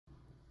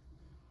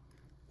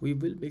We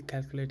will be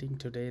calculating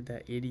today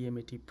the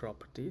ADMET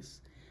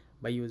properties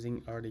by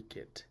using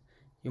RDKit.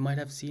 You might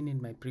have seen in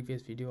my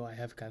previous video I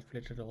have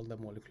calculated all the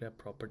molecular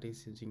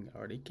properties using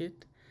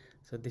RDKit.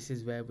 So this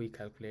is where we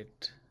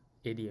calculate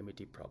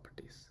ADMET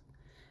properties.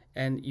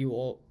 And you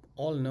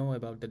all know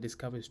about the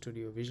Discovery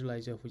Studio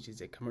Visualizer, which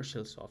is a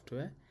commercial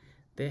software.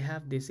 They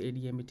have this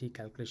ADMET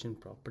calculation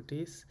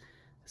properties.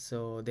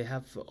 So they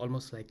have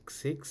almost like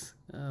 6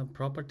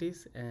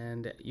 properties,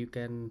 and you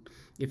can,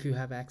 if you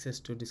have access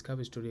to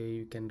Discovery Studio,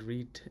 you can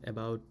read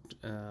about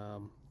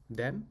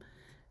them.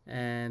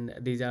 And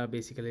these are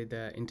basically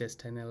the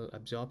intestinal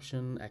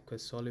absorption,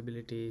 aqueous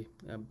solubility,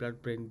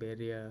 blood-brain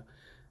barrier,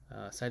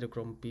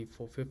 cytochrome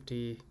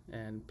P450,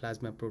 and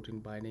plasma protein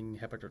binding,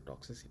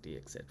 hepatotoxicity,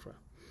 etc.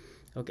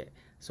 Okay,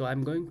 so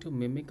I'm going to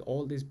mimic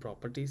all these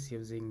properties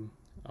using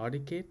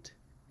RDKit,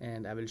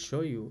 and I will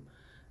show you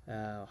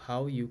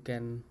how you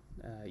can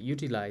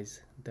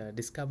utilize the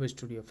Discovery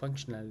Studio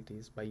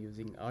functionalities by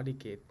using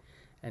RDKit,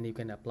 and you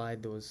can apply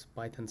those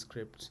Python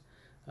scripts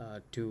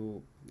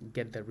to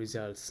get the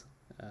results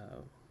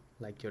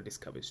like your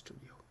Discovery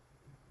Studio.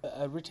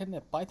 I've written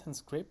a Python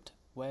script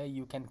where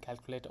you can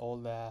calculate all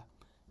the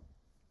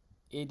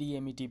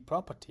ADMET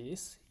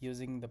properties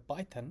using the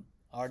Python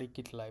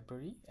RDKit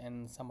library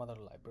and some other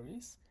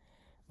libraries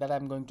that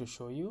I'm going to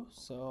show you.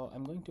 So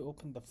I'm going to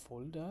open the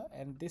folder,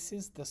 and this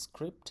is the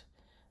script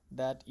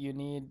that you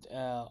need: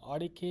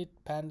 RDKit,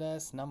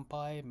 pandas,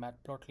 numpy,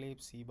 matplotlib,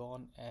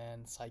 seaborn,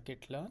 and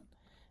scikit-learn.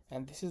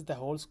 And this is the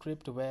whole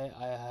script where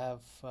I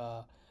have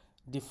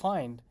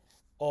defined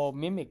or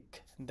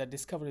mimic the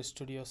Discovery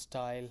Studio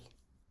style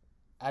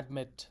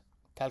ADMET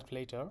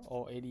calculator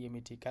or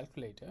ADMET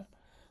calculator,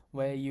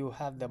 where you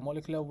have the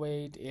molecular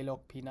weight,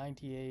 A-log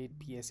P98,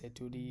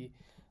 PSA2D,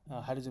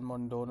 hydrogen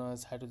bond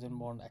donors, hydrogen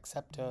bond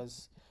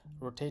acceptors,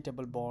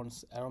 rotatable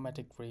bonds,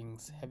 aromatic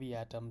rings, heavy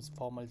atoms,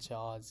 formal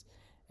charge,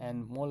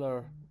 and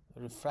molar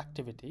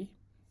refractivity.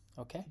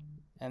 Okay,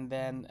 and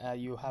then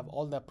you have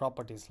all the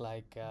properties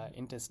like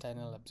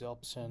intestinal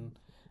absorption,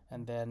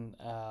 and then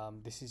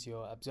this is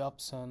your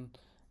absorption,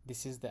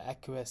 this is the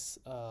aqueous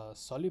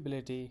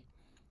solubility,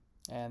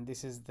 and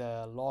this is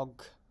the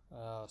log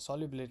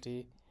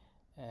solubility,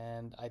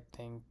 and I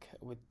think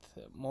with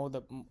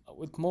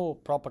more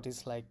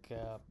properties like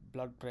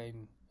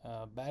blood-brain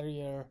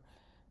barrier,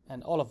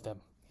 and all of them,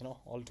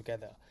 all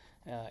together,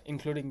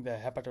 including the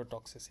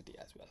hepatotoxicity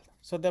as well.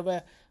 So there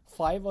were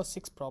 5 or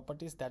 6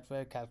 properties that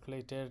were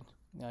calculated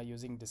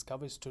using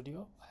Discovery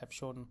Studio. I have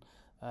shown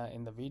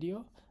in the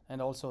video,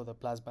 and also the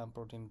plasma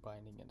protein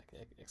binding, and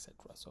etc.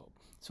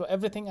 So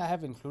everything I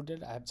have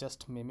included. I have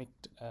just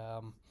mimicked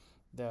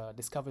the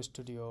Discovery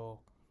Studio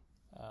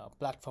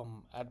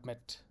platform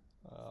ADMET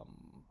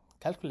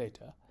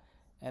calculator,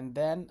 and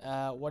then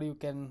how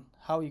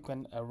you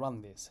can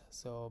run this.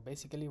 So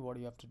basically what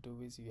you have to do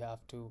is you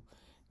have to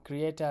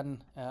create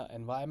an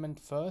environment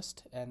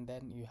first, and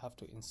then you have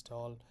to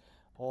install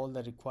all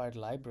the required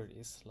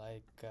libraries.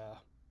 Like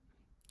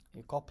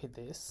you copy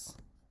this,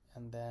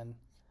 and then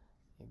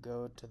you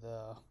go to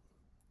the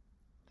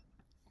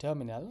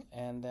terminal,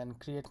 and then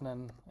create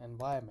an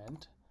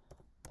environment,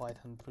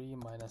 python 3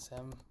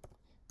 -m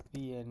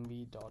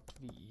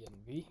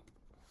venv.venv,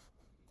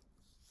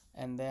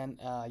 and then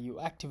you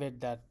activate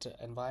that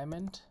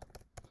environment,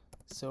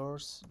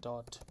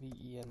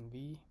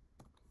 source.venv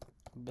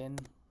bin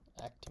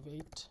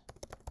activate,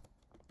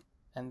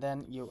 and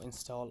then you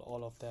install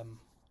all of them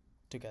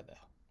together,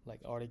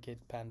 like RDKit,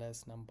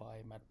 pandas,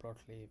 numpy,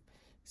 matplotlib,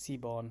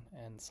 seaborn,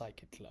 and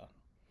scikit-learn.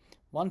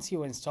 Once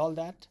you install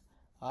that,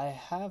 I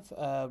have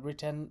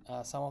written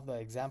some of the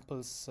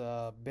examples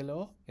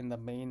below in the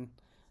main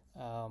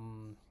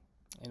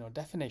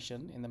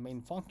definition, in the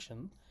main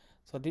function.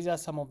 So these are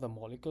some of the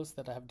molecules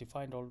that I have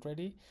defined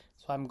already.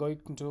 So I'm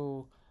going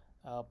to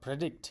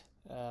predict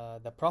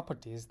the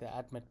properties, the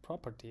ADMET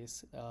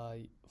properties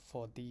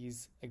for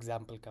these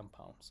example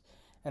compounds.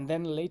 And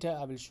then later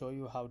I will show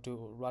you how to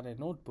run a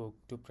notebook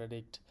to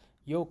predict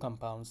your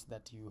compounds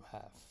that you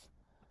have.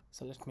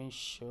 So let me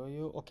show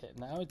you. Okay,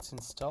 now it's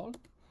installed.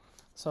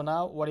 So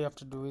now what you have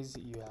to do is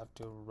you have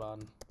to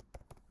run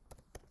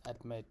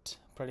ADMET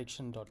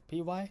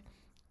prediction.py.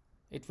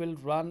 It will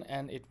run,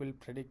 and it will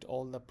predict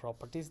all the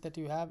properties that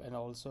you have, and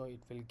also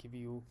it will give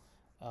you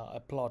a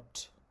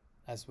plot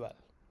as well,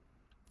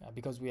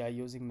 because we are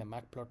using the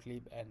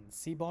matplotlib and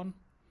seaborn,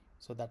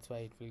 so that's why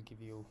it will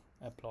give you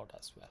a plot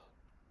as well.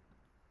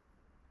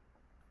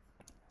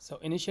 So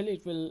initially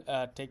it will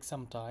take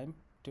some time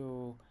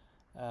to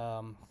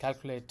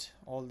calculate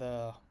all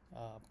the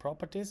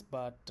properties,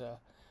 but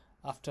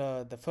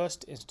after the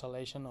first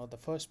installation or the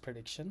first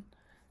prediction,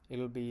 it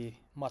will be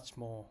much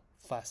more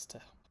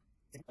faster.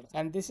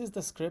 And this is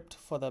the script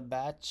for the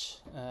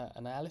batch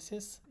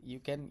analysis. You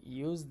can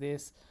use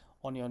this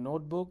on your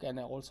notebook, and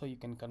also you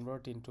can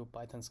convert into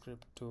Python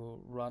script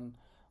to run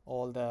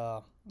all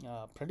the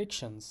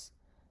predictions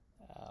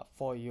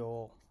for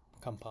your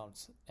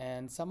compounds.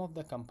 And some of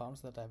the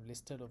compounds that I've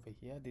listed over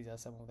here, these are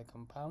some of the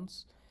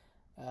compounds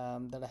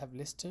that I have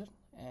listed.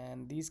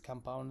 and these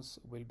compounds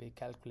will be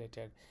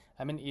calculated.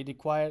 I mean, you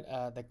require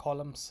the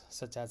columns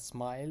such as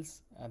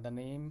smiles, the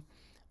name,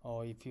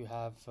 or if you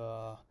have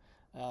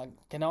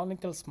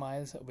canonical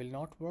smiles will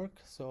not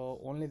work, so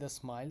only the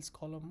smiles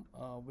column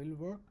will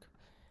work.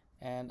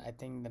 And I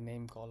think the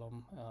name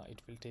column,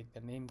 it will take the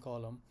name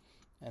column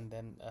and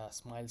then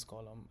smiles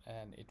column,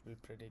 and it will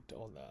predict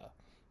all the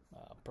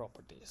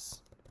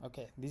properties.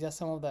 Okay, these are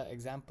some of the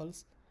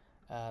examples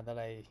that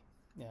I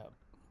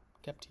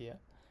kept here,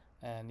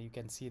 and you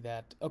can see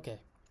that. Okay,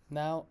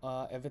 now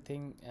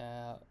everything,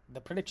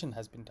 the prediction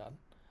has been done.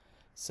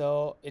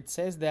 So it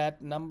says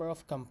that number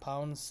of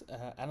compounds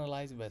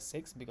analyzed were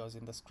 6, because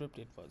in the script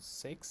it was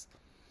 6.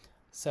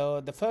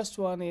 So the first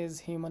one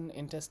is human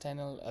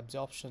intestinal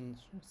absorption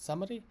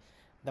summary.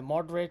 The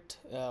moderate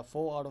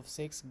 4 out of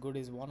 6, good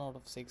is 1 out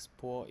of 6,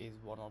 poor is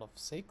 1 out of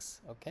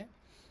 6. Okay,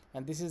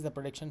 and this is the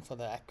prediction for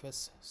the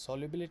aqueous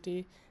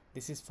solubility.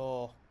 This is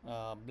for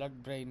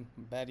blood-brain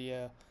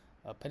barrier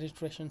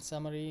penetration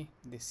summary.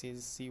 This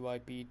is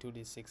CYP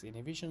 2D6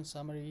 inhibition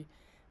summary.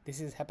 This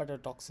is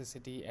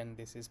hepatotoxicity, and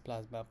this is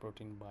plasma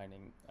protein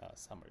binding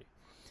summary.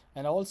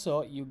 And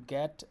also you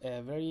get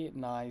a very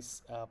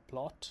nice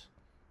plot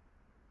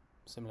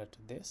similar to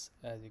this,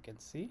 as you can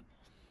see.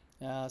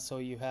 So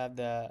you have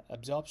the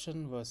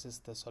absorption versus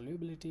the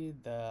solubility,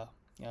 the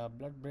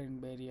blood-brain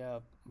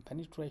barrier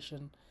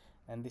penetration,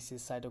 and this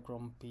is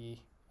cytochrome P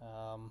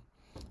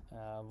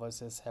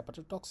versus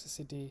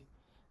hepatotoxicity.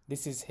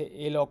 This is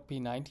A-log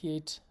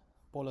P98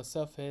 polar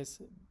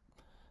surface,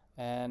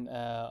 and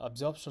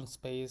absorption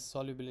space,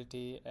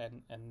 solubility,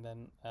 and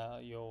then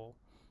your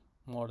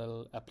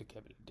model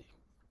applicability.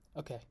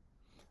 Okay,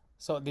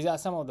 so these are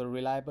some of the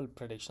reliable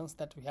predictions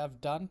that we have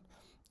done.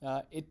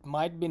 It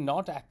might be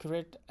not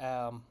accurate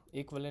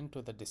equivalent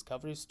to the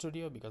Discovery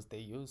Studio, because they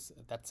use,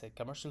 that's a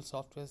commercial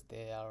software.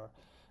 They are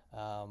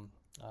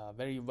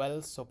very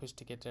well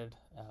sophisticated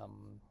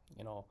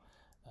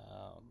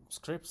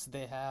scripts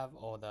they have,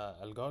 or the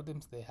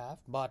algorithms they have,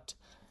 but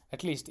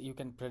at least you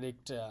can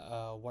predict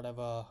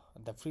whatever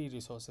the free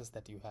resources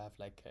that you have,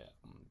 like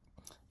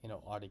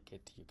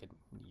RDKit, you can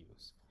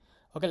use.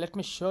 Okay, let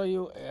me show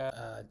you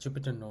a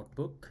Jupyter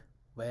notebook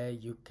where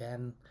you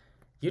can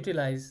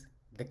utilize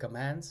the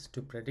commands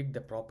to predict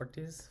the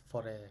properties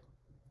for a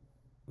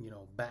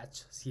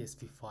batch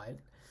CSV file.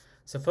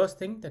 So first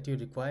thing that you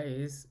require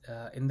is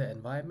in the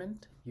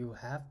environment you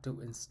have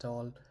to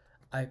install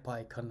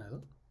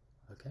IPyKernel.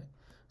 Okay,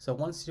 so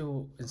once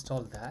you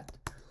install that,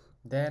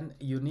 then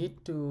you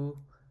need to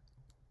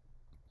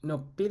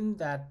pin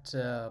that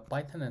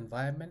Python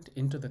environment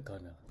into the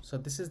kernel. So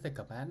this is the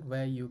command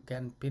where you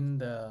can pin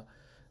the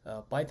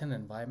Python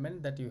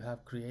environment that you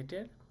have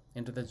created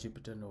into the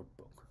Jupyter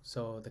notebook.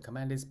 So the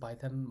command is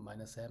python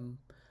 -m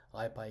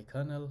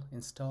IPyKernel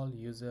install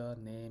user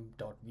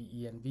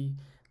name.venv.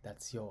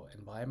 That's your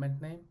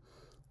environment name.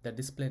 The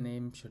display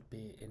name should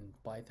be in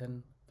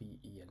Python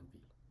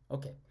venv.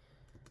 Okay,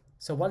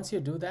 so once you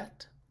do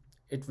that,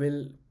 it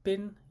will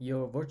pin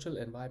your virtual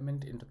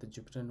environment into the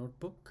Jupyter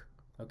notebook.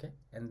 Okay,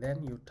 and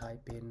then you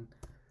type in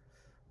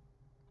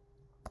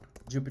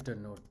Jupyter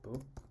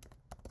notebook,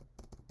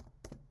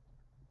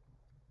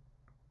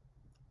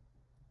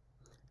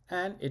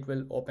 and it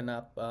will open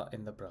up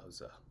in the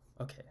browser.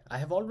 Okay, I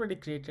have already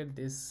created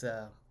this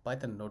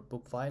Python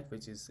notebook file,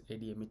 which is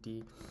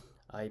ADMET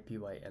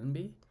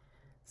IPYNB,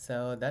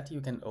 so that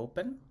you can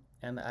open.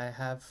 And I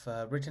have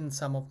written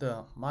some of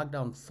the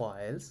markdown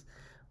files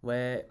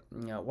where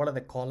what are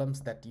the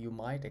columns that you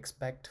might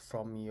expect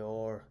from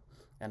your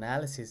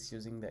analysis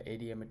using the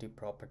ADMET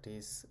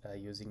properties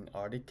using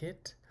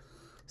RDKit.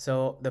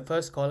 So the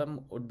first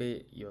column would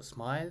be your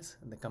smiles,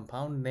 the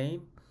compound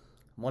name,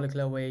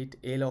 molecular weight,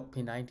 A-log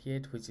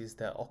P98, which is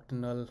the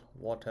octanol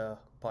water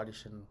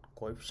partition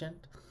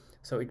coefficient.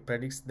 So it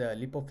predicts the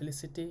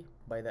lipophilicity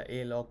by the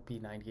A-log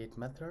P98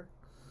 method.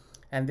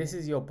 And this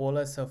is your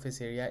polar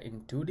surface area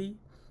in 2D,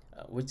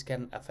 which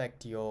can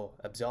affect your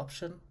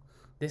absorption.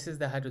 This is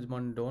the hydrogen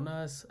bond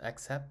donors,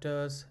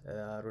 acceptors,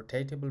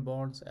 rotatable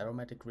bonds,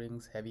 aromatic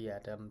rings, heavy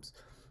atoms,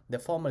 the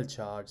formal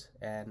charge,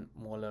 and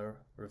molar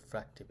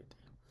refractivity.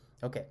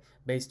 Okay,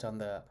 based on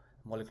the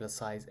molecular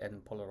size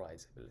and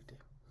polarizability.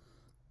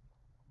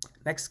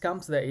 Next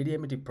comes the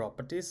ADMET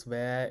properties,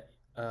 where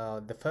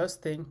the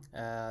first thing,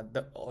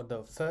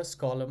 the first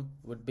column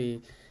would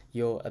be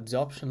your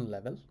absorption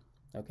level.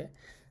 Okay,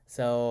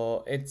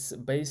 so it's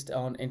based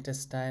on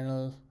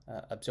intestinal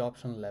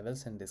absorption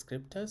levels and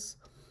descriptors.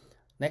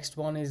 Next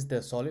one is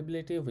the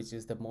solubility, which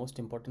is the most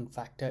important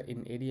factor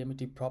in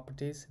ADMET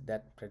properties,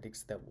 that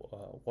predicts the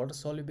water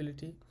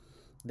solubility.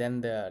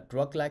 Then the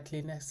drug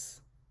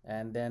likeliness,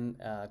 and then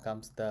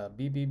comes the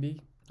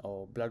BBB,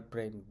 or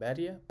blood-brain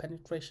barrier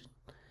penetration.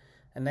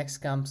 And next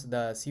comes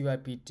the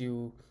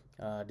CYP2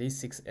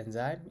 D6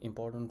 enzyme,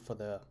 important for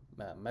the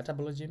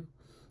metabolism.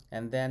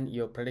 And then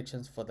your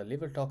predictions for the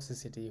liver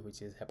toxicity,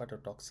 which is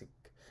hepatotoxic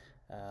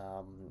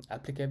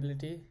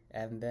applicability.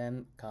 And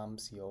then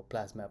comes your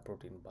plasma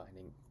protein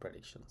binding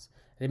predictions.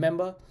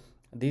 Remember,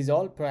 these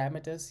all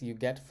parameters you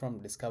get from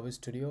Discovery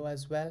Studio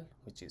as well,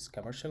 which is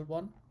commercial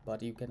one.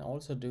 but you can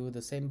also do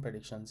the same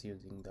predictions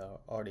using the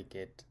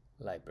RDKit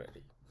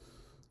library.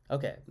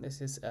 Okay,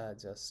 this is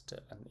just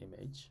an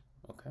image.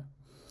 Okay,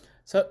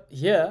 so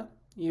here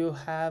you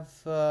have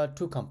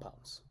two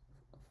compounds.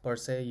 Per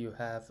se, you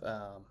have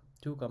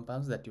two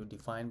compounds that you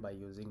define by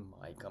using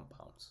my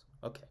compounds.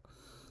 Okay,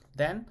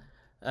 then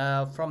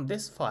from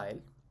this file,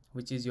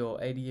 which is your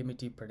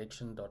ADMET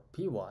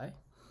prediction.py,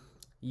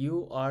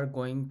 you are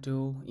going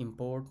to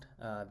import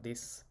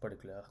this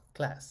particular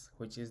class,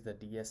 which is the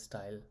DS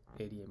style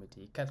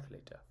ADMET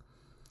calculator.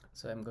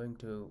 So I'm going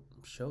to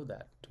show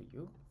that to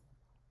you.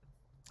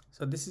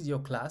 So this is your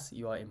class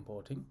you are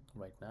importing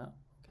right now.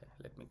 Okay,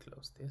 let me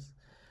close this.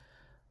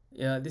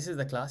 This is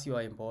the class you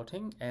are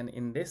importing, and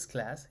in this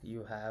class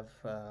you have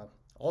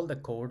all the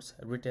codes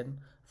written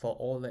for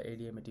all the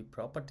ADMET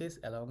properties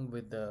along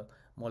with the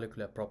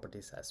molecular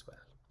properties as well.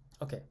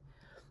 Okay,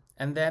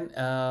 and then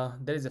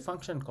there is a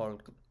function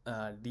called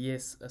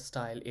DS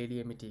style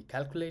ADMET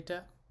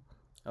calculator.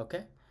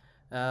 Okay,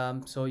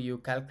 so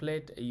you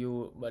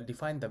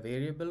define the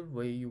variable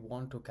where you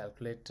want to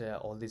calculate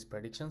all these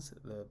predictions.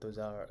 Those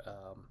are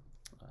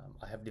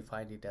I have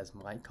defined it as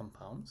my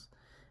compounds.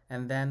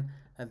 And then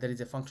there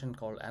is a function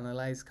called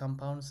analyze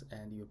compounds,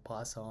 and you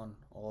pass on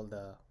all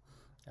the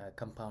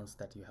compounds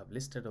that you have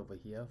listed over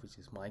here, which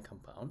is my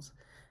compounds.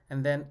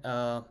 And then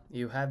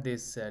you have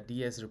this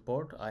DS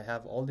report. I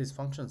have all these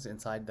functions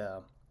inside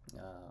the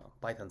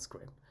Python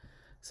script,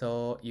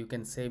 so you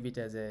can save it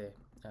as a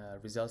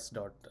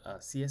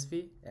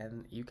results.csv,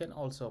 and you can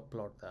also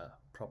plot the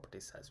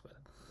properties as well.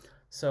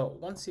 So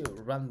once you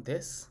run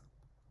this,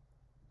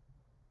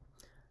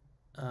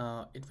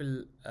 it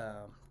will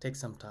take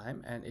some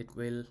time, and it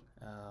will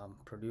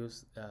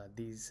produce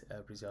these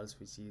results,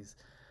 which is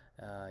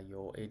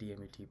your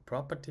ADMET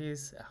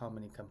properties, how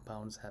many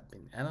compounds have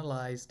been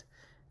analyzed,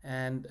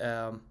 and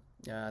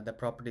the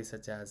properties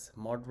such as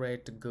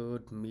moderate,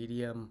 good,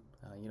 medium,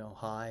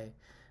 high,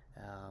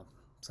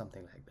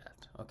 something like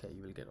that. Okay,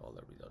 you will get all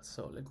the results.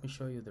 So let me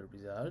show you the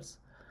results.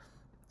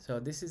 So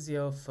this is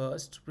your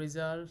first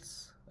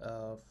results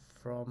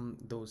from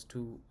those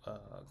two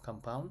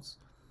compounds.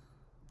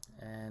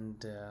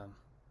 And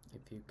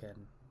if you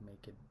can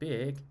make it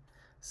big,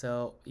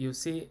 so you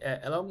see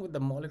along with the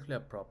molecular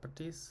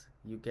properties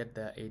you get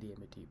the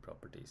ADMET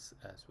properties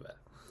as well.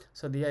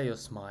 So they are your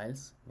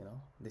smiles.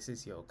 This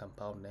is your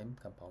compound name,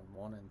 compound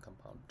 1 and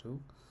compound 2.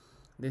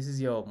 This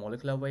is your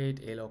molecular weight,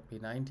 A log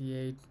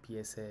P98,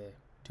 PSA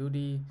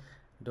 2D,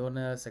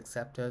 donors,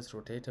 acceptors,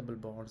 rotatable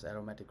bonds,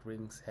 aromatic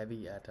rings,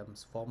 heavy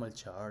atoms, formal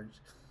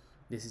charge.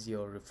 This is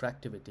your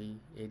refractivity,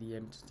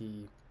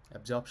 ADMET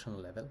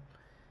absorption level.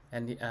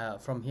 And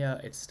from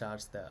here it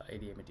starts the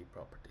ADMET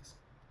properties.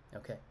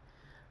 Okay,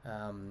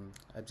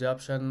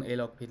 absorption, A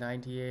log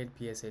P98,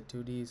 PSA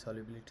 2D,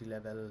 solubility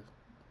level,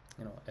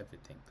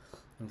 everything,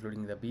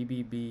 including the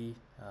BBB,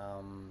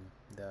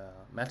 the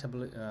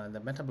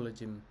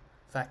metabolism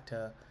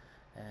factor,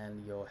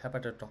 and your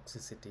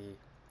hepatotoxicity,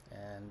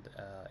 and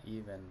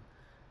even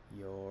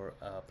your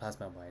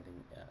plasma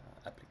binding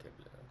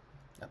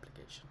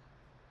application.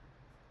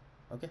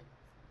 Okay.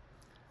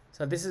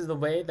 So this is the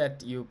way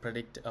that you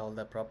predict all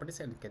the properties,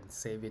 and you can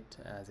save it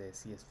as a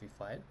CSV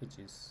file, which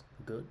is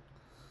good.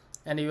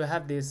 And you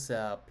have this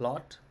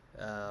plot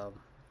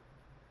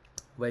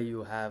where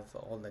you have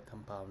all the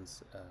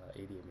compounds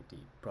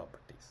ADMET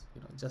properties,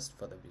 just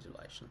for the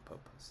visualization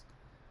purpose.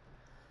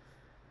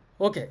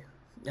 Okay,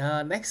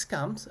 next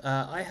comes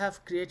I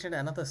have created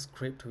another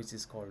script which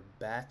is called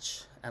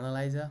batch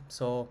analyzer.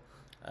 So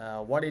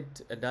what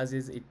it does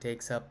is it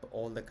takes up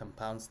all the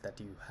compounds that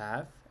you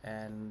have,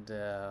 and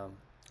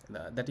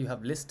that you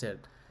have listed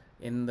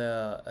in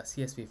the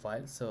CSV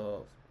file.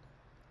 So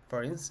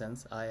for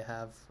instance, I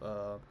have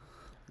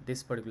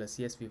this particular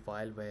CSV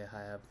file where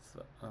I have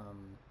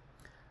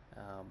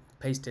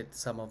pasted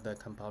some of the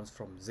compounds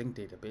from zinc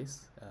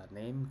database,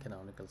 name,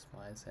 canonical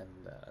smiles,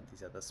 and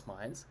these are the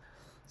smiles.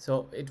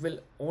 So it will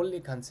only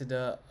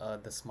consider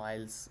the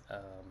smiles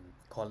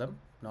column,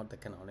 not the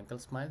canonical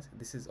smiles.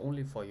 This is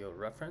only for your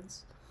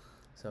reference.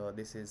 So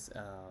this is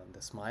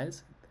the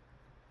smiles,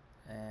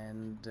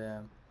 and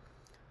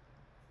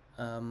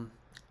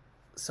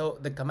so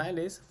the command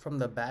is from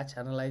the batch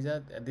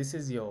analyzer. This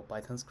is your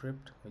Python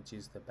script, which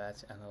is the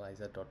batch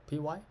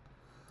analyzer.py,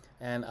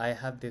 and I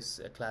have this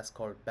class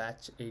called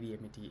batch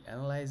ADMET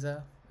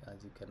analyzer.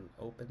 As you can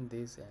open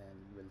this,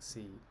 and you will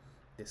see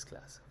this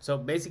class. So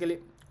basically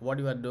what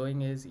you are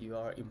doing is you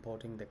are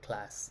importing the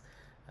class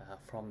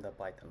from the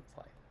Python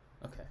file.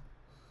 Okay,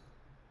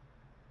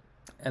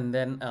 and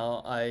then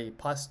I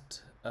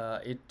passed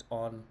it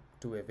on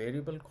to a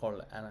variable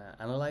called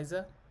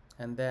analyzer,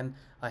 and then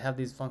I have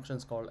these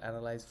functions called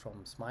analyze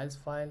from smiles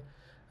file.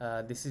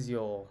 This is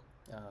your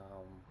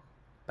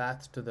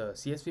path to the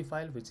CSV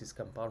file, which is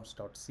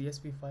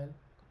compounds.csv file,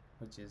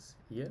 which is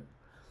here.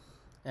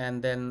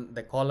 And then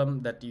the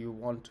column that you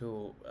want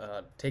to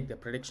take the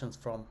predictions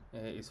from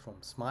is from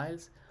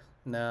smiles.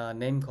 The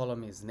name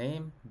column is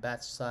name,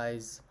 batch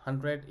size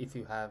 100. If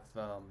you have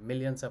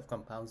millions of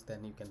compounds,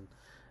 then you can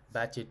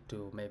batch it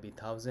to maybe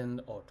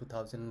 1,000 or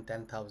 2,000,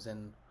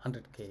 10,000,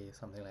 100K,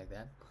 something like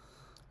that.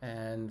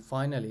 And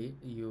finally,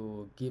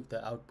 you give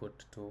the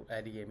output to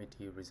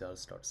ADMET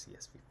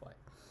results.csv file.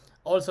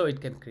 Also, it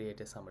can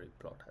create a summary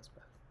plot as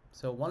well.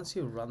 So once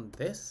you run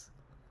this,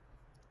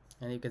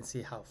 and you can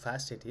see how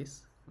fast it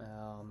is.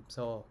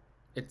 So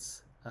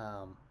it's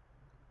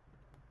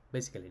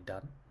basically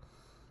done.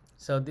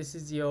 So this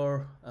is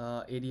your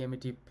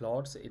ADMET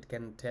plots. It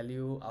can tell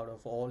you out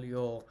of all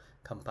your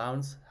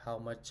compounds how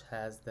much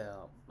has the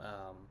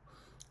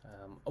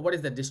what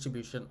is the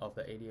distribution of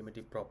the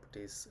ADMET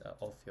properties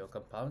of your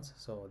compounds.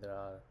 So there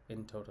are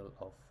in total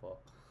of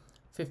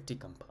 50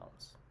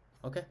 compounds.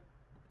 Okay,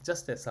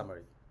 just a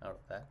summary out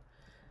of that.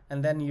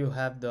 And then you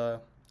have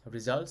the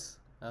results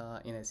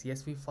in a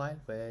CSV file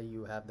where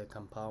you have the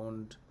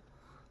compound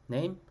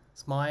name,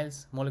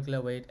 smiles,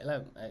 molecular weight,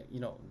 you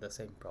know, the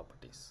same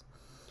properties.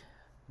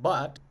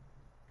 But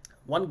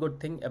one good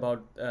thing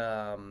about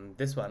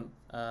this one,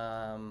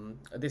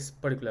 this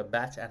particular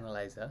batch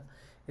analyzer,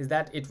 is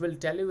that it will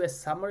tell you a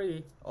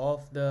summary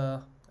of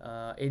the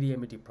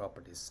ADMET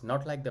properties,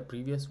 not like the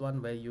previous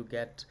one where you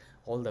get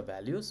all the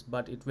values,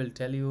 but it will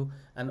tell you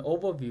an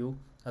overview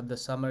of the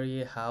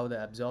summary, how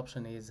the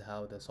absorption is,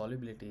 how the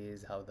solubility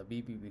is, how the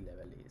BBB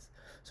level is.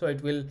 So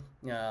it will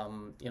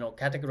you know,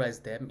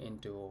 categorize them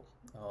into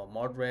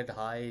moderate,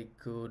 high,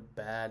 good,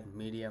 bad,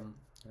 medium,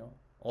 you know,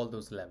 all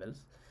those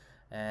levels,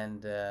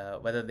 and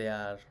whether they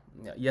are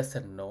yes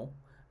and no.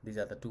 These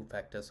are the two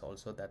factors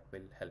also that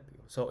will help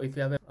you. So if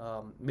you have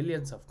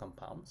millions of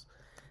compounds,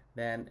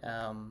 then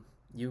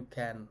you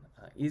can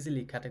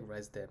easily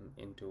categorize them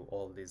into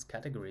all these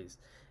categories.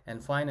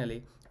 And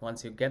finally,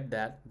 once you get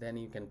that, then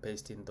you can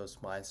paste in those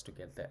smiles to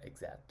get the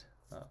exact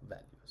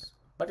values.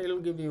 But it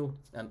will give you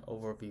an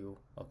overview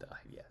of the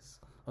ideas.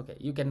 Okay,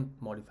 you can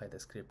modify the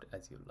script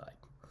as you like.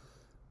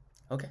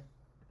 Okay,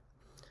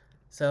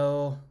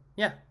 so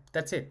yeah,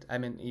 that's it. I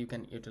mean, you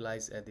can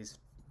utilize these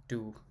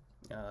two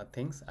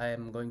things. I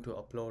am going to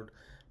upload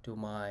to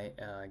my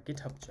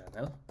GitHub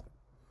channel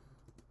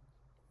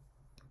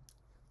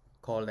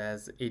called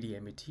as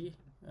ADMET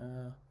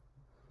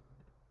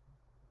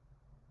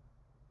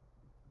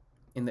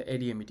in the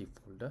ADMET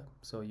folder.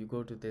 So you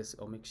go to this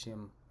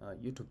Omixium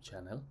YouTube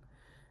channel,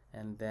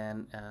 and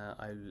then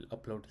I'll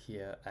upload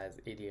here as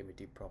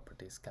ADMET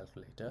properties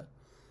calculator,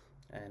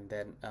 and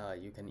then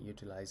you can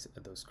utilize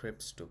those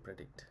scripts to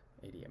predict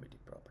ADMET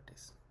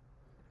properties.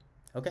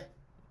 Okay,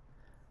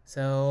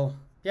 so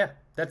yeah,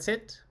 that's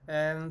it,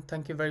 and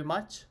thank you very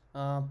much.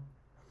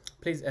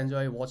 Please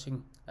enjoy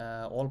watching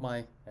all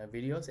my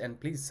videos, and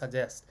please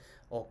suggest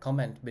or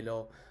comment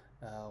below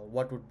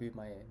what would be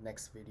my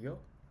next video,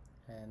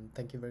 and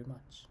thank you very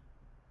much.